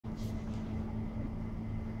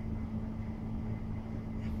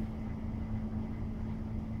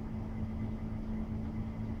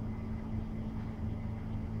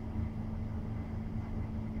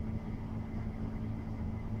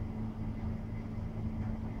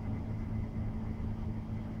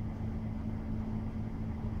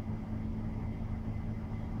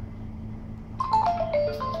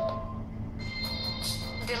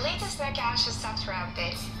latest Nokia software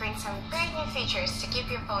updates bring some great new features to keep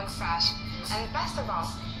your phone fresh. And best of all,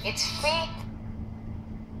 it's free.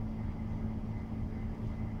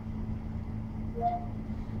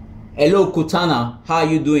 Hello Cortana, how are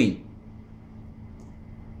you doing?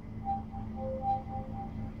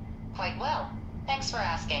 Quite well. Thanks for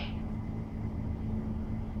asking.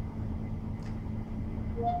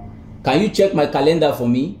 Can you check my calendar for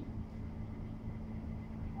me?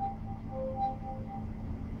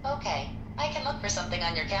 Okay, I can look for something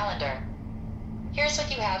on your calendar. Here's what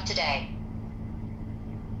you have today.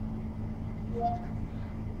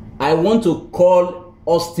 I want to call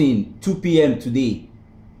Austin 2 p.m. today.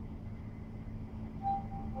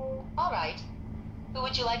 All right. Who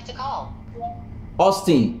would you like to call?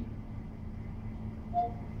 Austin.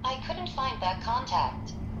 I couldn't find that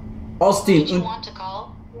contact. Austin. Who did you want to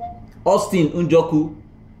call? Austin Njoku.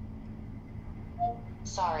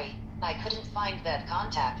 Sorry, I couldn't find that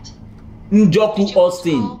contact. Njoku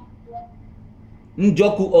Austin.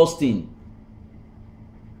 Njoku Austin.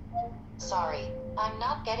 Sorry, I'm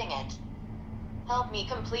not getting it. Help me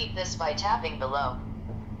complete this by tapping below.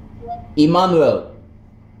 Emmanuel.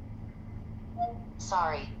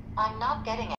 Sorry, I'm not getting it.